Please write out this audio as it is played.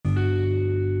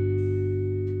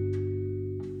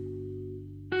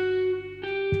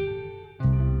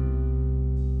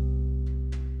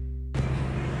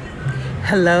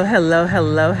Hello, hello,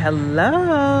 hello,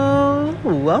 hello.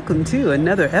 Welcome to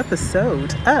another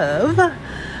episode of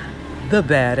The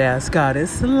Badass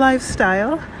Goddess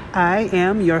Lifestyle. I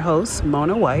am your host,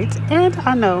 Mona White, and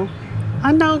I know,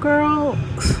 girl.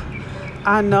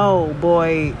 I know,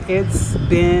 boy, it's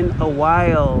been a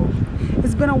while.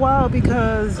 It's been a while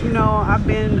because, I've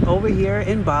been over here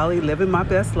in Bali living my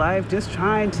best life, just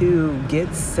trying to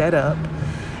get set up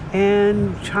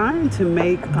and trying to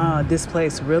make this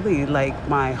place really like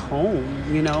my home,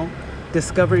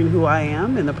 discovering who I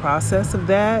am in the process of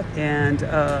that, and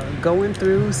going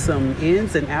through some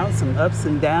ins and outs, some ups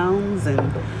and downs,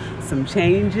 and some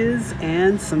changes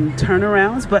and some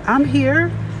turnarounds. But I'm here,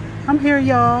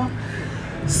 y'all.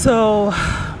 So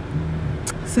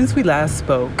since we last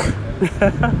spoke,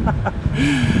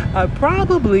 I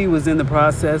probably was in the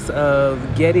process of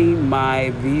getting my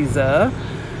visa,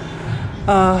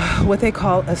 what they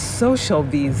call a social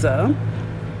visa.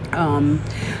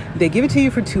 They give it to you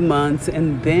for 2 months,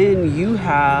 and then you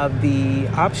have the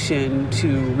option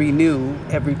to renew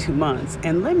every 2 months.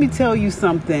 And let me tell you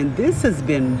something, this has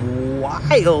been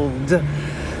wild.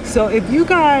 So if you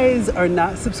guys are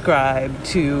not subscribed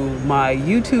to my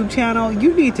YouTube channel,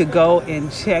 you need to go and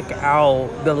check out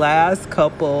the last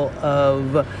couple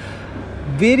of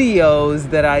videos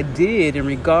that I did in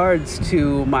regards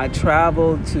to my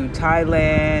travel to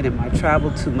Thailand and my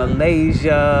travel to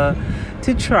Malaysia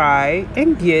to try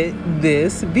and get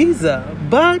this visa.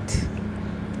 But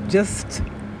just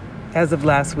as of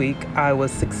last week, I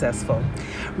was successful.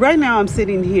 Right now, I'm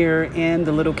sitting here in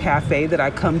the little cafe that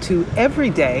I come to every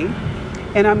day,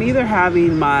 and I'm either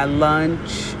having my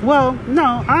lunch. Well,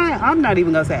 no, I'm not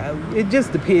even going to say. It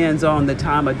just depends on the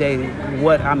time of day,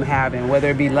 what I'm having, whether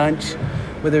it be lunch,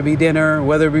 whether it be dinner,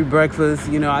 whether it be breakfast.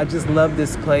 I just love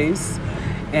this place,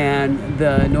 and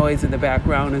the noise in the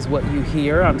background is what you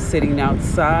hear. I'm sitting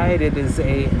outside. It is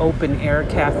a open air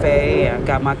cafe. I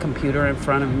got my computer in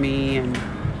front of me and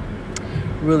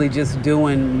really just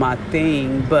doing my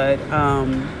thing. But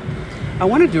I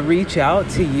wanted to reach out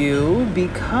to you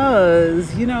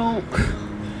because,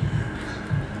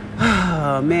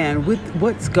 man, with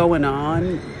what's going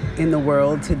on in the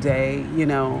world today,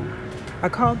 I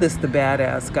call this the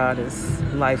Badass Goddess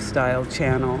Lifestyle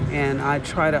channel, and I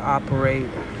try to operate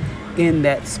in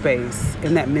that space,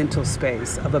 in that mental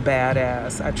space of a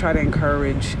badass. I try to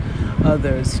encourage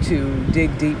others to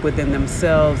dig deep within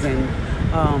themselves and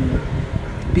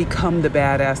become the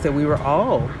badass that we were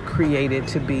all created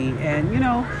to be. And,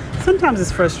 sometimes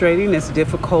it's frustrating, it's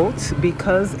difficult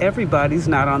because everybody's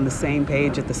not on the same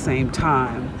page at the same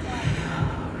time.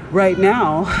 Right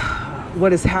now,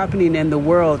 what is happening in the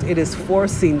world, it is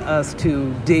forcing us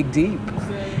to dig deep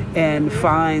and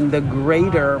find the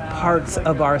greater parts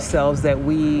of ourselves that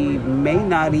we may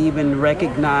not even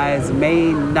recognize,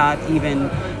 may not even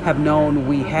have known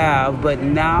we have, but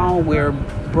now we're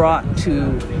brought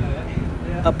to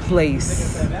a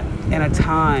place and a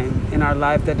time in our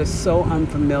life that is so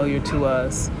unfamiliar to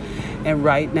us. And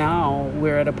right now,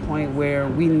 we're at a point where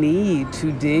we need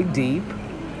to dig deep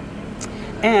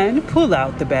and pull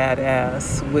out the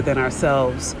badass within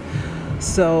ourselves.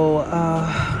 So,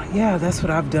 that's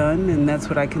what I've done, and that's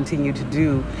what I continue to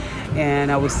do.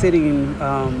 And I was sitting in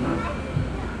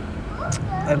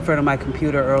front of my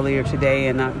computer earlier today,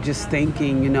 and I'm just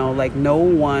thinking, like no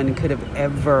one could have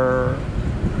ever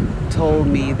told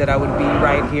me that I would be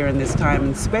right here in this time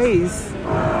and space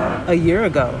a year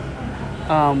ago.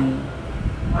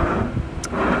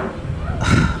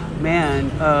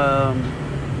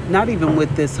 Not even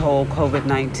with this whole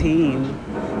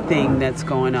COVID-19 thing that's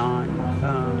going on,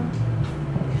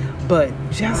 but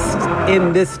just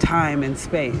in this time and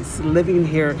space, living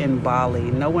here in Bali,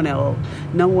 no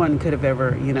one could have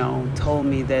ever, told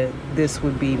me that this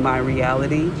would be my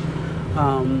reality.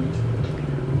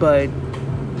 But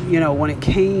when it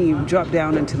dropped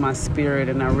down into my spirit,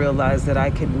 and I realized that I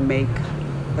could make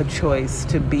a choice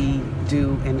to be,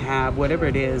 do, and have whatever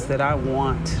it is that I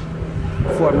want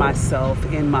for myself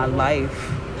in my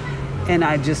life, and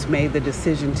I just made the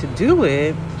decision to do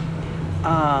it.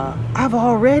 I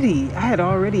had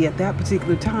already at that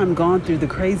particular time gone through the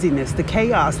craziness, the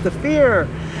chaos, the fear,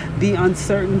 the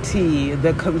uncertainty,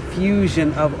 the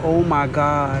confusion of, oh my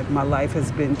God, my life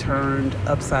has been turned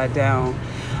upside down.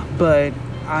 But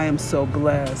I am so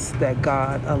blessed that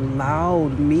God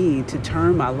allowed me to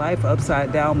turn my life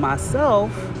upside down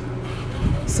myself,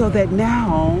 so that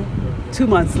now, 2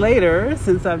 months later,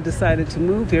 since I've decided to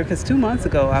move here, because 2 months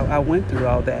ago I went through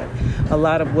all that, a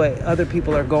lot of what other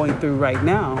people are going through right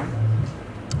now,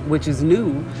 which is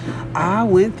new, I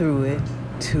went through it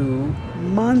 2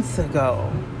 months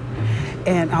ago.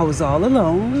 And I was all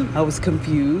alone. I was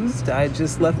confused. I had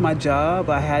just left my job.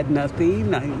 I had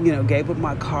nothing. I, gave up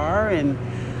my car, and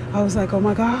I was like, oh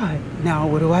my God, now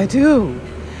what do I do?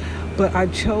 But I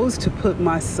chose to put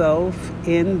myself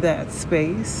in that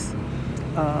space.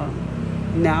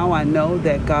 Now I know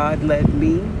that God led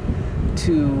me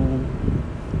to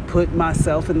put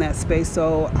myself in that space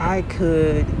so I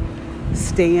could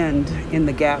stand in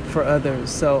the gap for others,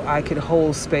 so I could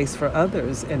hold space for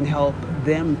others and help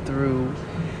them through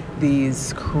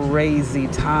these crazy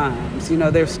times.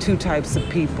 There's two types of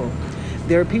people.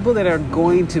 There are people that are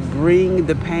going to bring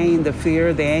the pain, the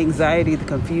fear, the anxiety, the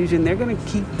confusion. They're going to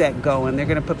keep that going. They're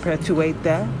going to perpetuate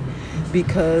that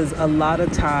because a lot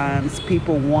of times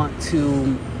people want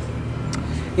to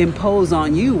impose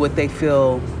on you what they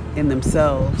feel in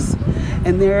themselves.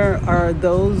 And there are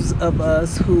those of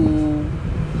us who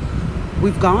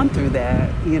we've gone through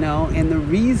that, and the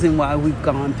reason why we've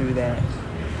gone through that,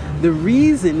 the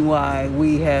reason why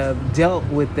we have dealt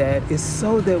with that is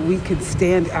so that we could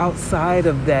stand outside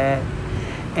of that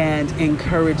and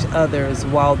encourage others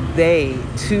while they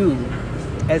too,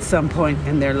 at some point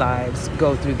in their lives,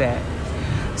 go through that.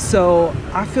 So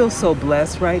I feel so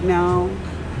blessed right now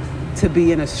to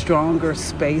be in a stronger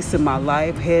space in my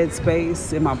life, head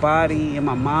space, in my body, in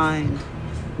my mind,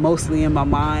 mostly in my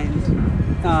mind,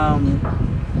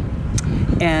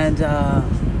 and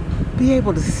be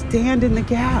able to stand in the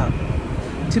gap,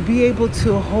 to be able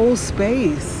to hold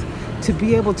space, to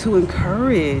be able to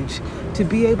encourage, to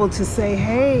be able to say,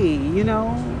 hey,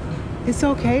 it's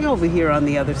okay over here on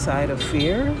the other side of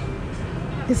fear.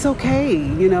 It's okay,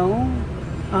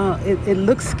 it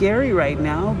looks scary right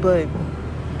now, but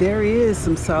there is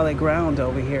some solid ground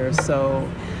over here. So,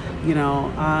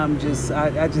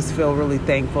 I just feel really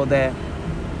thankful that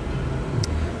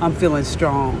I'm feeling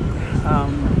strong.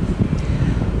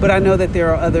 But I know that there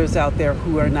are others out there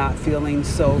who are not feeling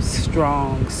so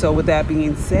strong. So with that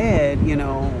being said,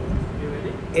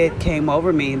 it came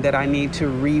over me that I need to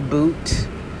reboot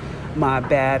my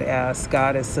Badass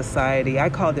Goddess Society. I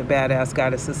called it Badass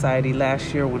Goddess Society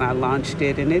last year when I launched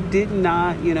it, and it did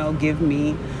not, give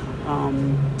me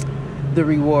the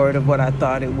reward of what I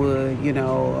thought it would,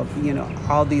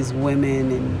 all these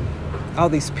women and all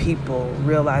these people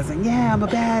realizing, yeah, I'm a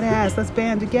badass, let's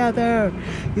band together,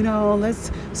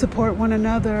 let's support one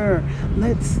another,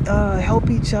 let's help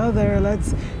each other,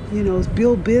 let's,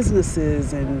 build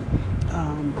businesses and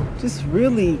just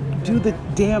really do the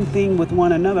damn thing with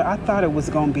one another. I thought it was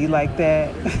going to be like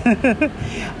that.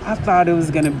 I thought it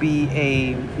was going to be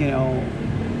a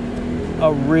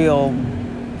real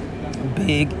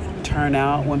big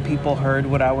turnout when people heard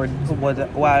what I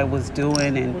was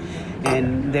doing,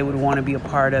 and they would want to be a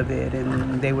part of it,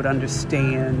 and they would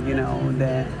understand,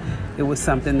 that it was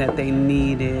something that they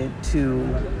needed to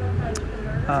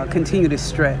continue to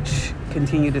stretch,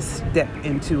 continue to step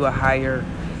into a higher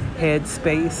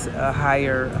headspace, a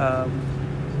higher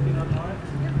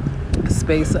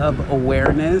space of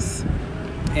awareness,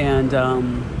 and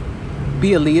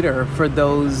be a leader for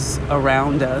those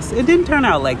around us. It didn't turn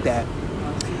out like that,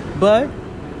 but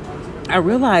I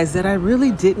realized that I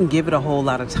really didn't give it a whole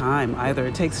lot of time either.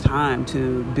 It takes time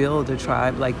to build a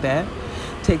tribe like that.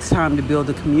 It takes time to build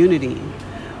a community.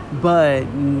 But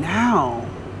now,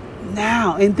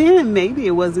 and then maybe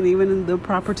it wasn't even the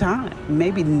proper time.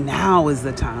 Maybe now is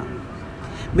the time.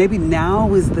 Maybe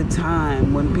now is the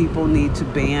time when people need to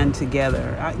band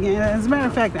together. As a matter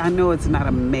of fact, I know it's not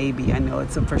a maybe. I know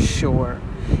it's a for sure.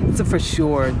 It's a for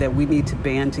sure that we need to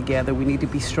band together. We need to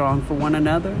be strong for one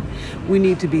another. We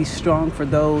need to be strong for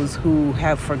those who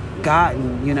have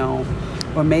forgotten,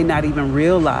 or may not even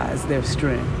realize their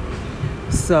strength.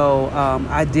 So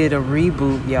I did a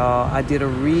reboot, y'all. I did a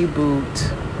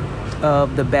reboot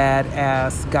of the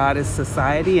Badass Goddess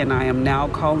Society, and I am now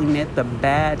calling it the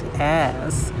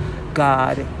Badass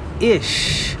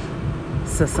God-ish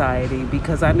Society,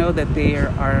 because I know that there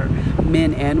are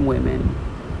men and women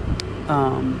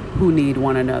who need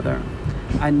one another.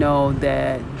 I know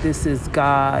that this is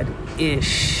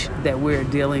God-ish that we're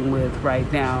dealing with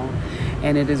right now,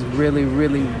 and it is really,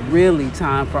 really, really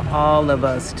time for all of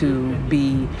us to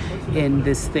be in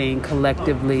this thing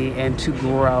collectively and to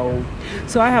grow.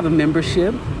 So I have a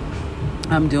membership.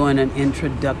 I'm doing an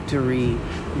introductory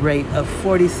rate of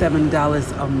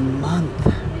 $47 a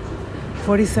month.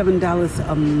 $47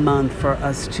 a month for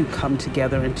us to come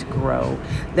together and to grow.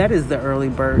 That is the early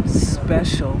bird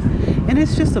special. And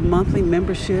it's just a monthly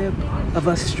membership of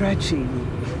us stretching.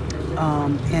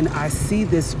 And I see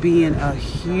this being a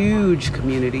huge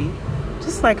community,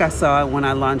 just like I saw it when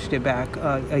I launched it back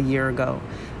a year ago.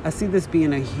 I see this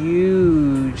being a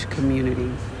huge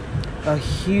community, a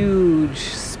huge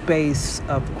space space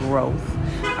of growth.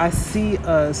 I see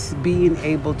us being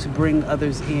able to bring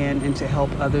others in and to help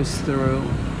others through.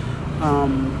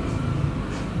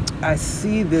 I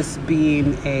see this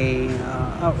being a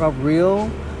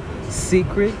real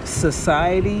secret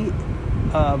society,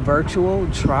 virtual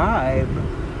tribe.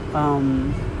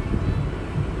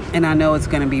 And I know it's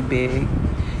going to be big.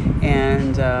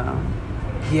 And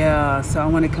so I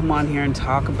want to come on here and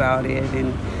talk about it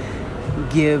and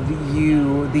give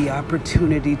you the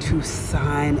opportunity to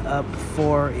sign up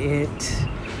for it.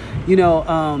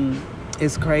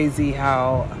 It's crazy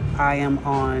how I am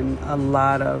on a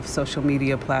lot of social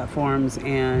media platforms,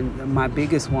 and my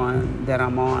biggest one that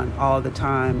I'm on all the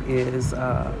time is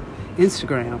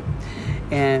Instagram.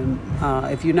 And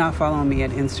if you're not following me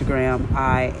at Instagram,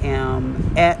 I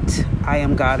am at I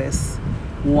Am Goddess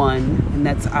 1, and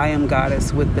that's I Am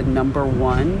Goddess with the number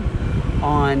 1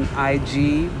 on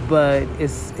IG. But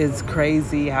it's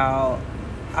crazy how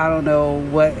I don't know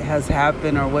what has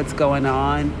happened or what's going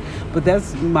on, but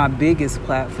that's my biggest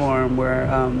platform where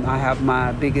I have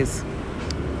my biggest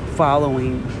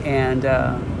following, and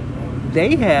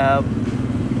they have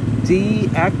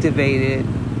deactivated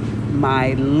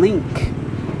my link,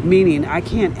 meaning I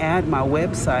can't add my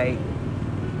website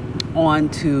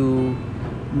onto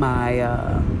my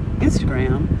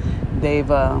Instagram. They've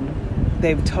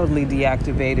totally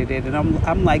deactivated it, and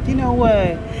I'm like, you know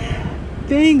what?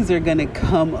 Things are gonna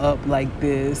come up like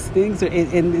this.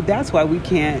 And that's why we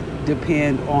can't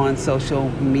depend on social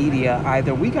media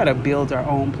either. We gotta build our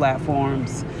own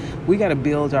platforms. We gotta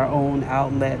build our own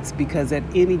outlets, because at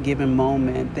any given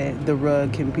moment, that the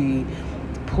rug can be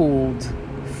pulled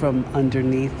from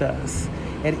underneath us.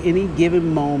 At any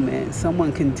given moment,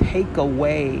 someone can take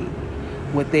away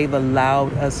what they've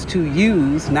allowed us to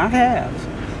use, not have,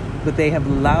 but they have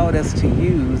allowed us to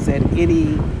use at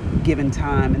any given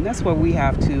time. And that's where we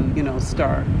have to,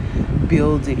 start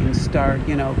building,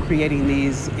 creating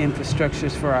these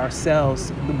infrastructures for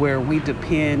ourselves where we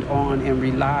depend on and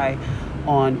rely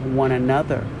on one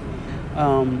another.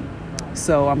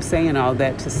 So I'm saying all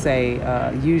that to say,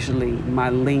 usually my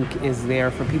link is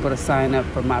there for people to sign up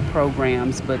for my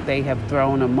programs, but they have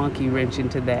thrown a monkey wrench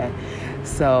into that.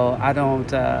 So I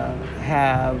don't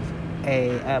have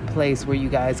a place where you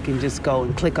guys can just go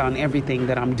and click on everything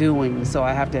that I'm doing. So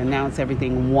I have to announce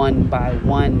everything one by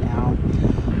one now,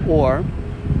 or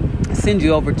send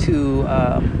you over to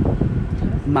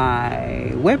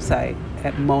my website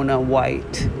at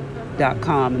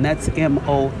MonaWhite.com, and that's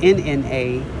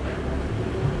MONNA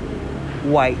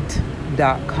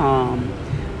White.com.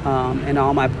 And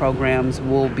all my programs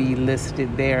will be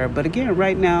listed there. But again,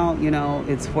 right now,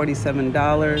 it's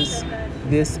 $47.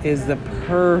 This is the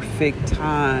perfect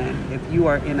time. If you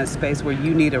are in a space where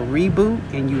you need a reboot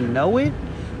and you know it,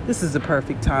 this is the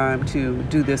perfect time to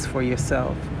do this for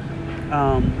yourself.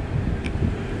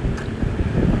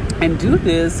 And do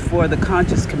this for the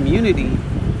conscious community.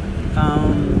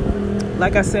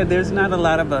 Like I said, there's not a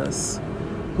lot of us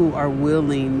who are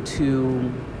willing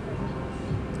to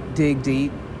dig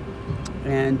deep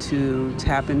and to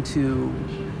tap into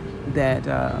that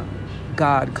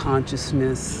God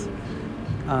consciousness.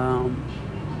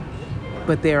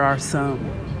 But there are some.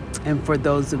 And for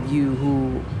those of you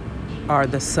who are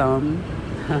the some,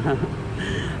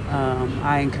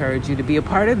 I encourage you to be a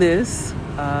part of this.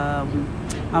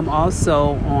 I'm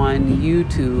also on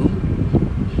YouTube.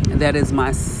 That is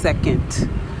my second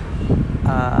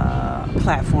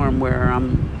platform where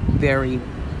I'm very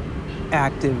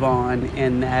active on,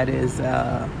 and that is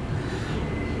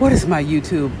what is my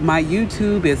YouTube? My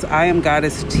YouTube is I Am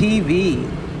Goddess TV.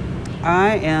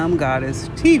 I Am Goddess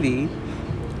TV.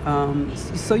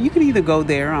 So you can either go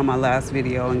there on my last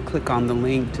video and click on the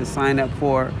link to sign up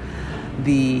for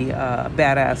the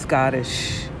Badass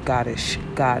God-ish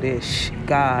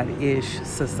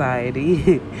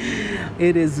Society.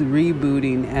 It is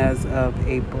rebooting as of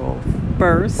April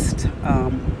 1st.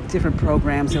 Different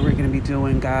programs that we're going to be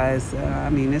doing, guys.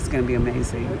 It's going to be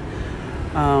amazing.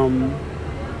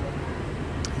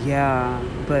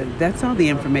 But that's all the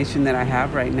information that I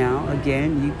have right now.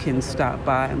 Again, you can stop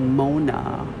by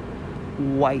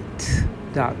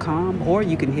MonaWhite.com, or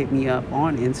you can hit me up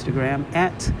on Instagram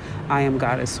at I Am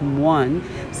Goddess 1.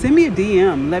 Send me a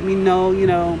DM. Let me know,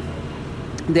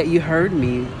 that you heard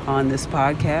me on this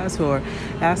podcast, or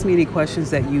ask me any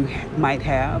questions that you might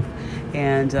have.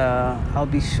 And I'll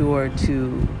be sure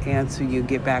to answer you,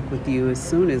 get back with you as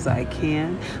soon as I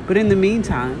can. But in the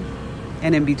meantime,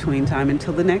 and in between time,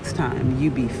 until the next time, you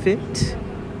be fit,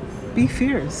 be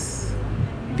fierce,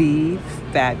 be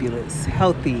fabulous.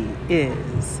 Healthy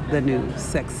is the new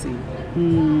sexy.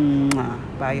 Mwah.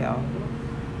 Bye, y'all.